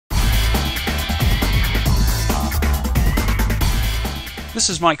This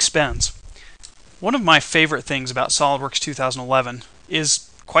is Mike Spence. One of my favorite things about SOLIDWORKS 2011 is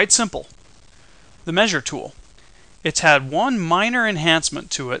quite simple: the measure tool. It's had one minor enhancement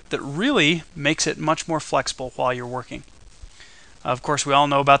to it that really makes it much more flexible while you're working. Of course, we all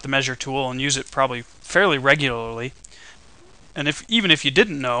know about the measure tool and use it probably fairly regularly. And even if you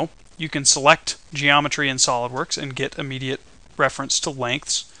didn't know, you can select geometry in SOLIDWORKS and get immediate reference to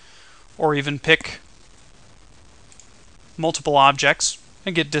lengths, or even pick multiple objects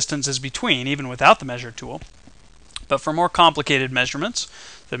and get distances between, even without the measure tool. But for more complicated measurements,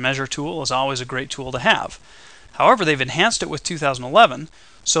 the measure tool is always a great tool to have. However, they've enhanced it with 2011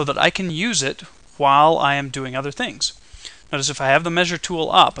 so that I can use it while I am doing other things. Notice if I have the measure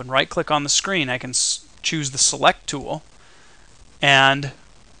tool up and right-click on the screen, I can choose the select tool, and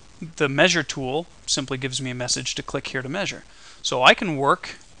the measure tool simply gives me a message to click here to measure. So I can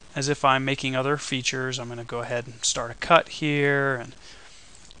work as if I'm making other features. I'm going to go ahead and start a cut here and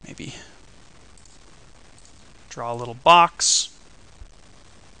maybe draw a little box.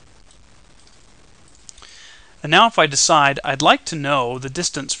 And now if I decide I'd like to know the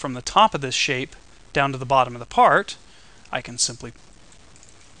distance from the top of this shape down to the bottom of the part, I can simply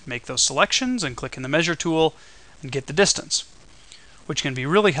make those selections and click in the measure tool and get the distance, which can be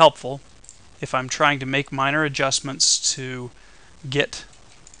really helpful if I'm trying to make minor adjustments to get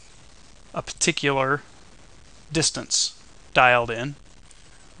a particular distance dialed in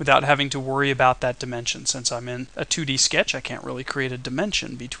without having to worry about that dimension. Since I'm in a 2D sketch, I can't really create a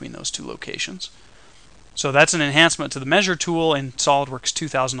dimension between those two locations. So that's an enhancement to the measure tool in SOLIDWORKS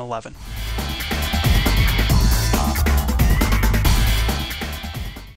 2011.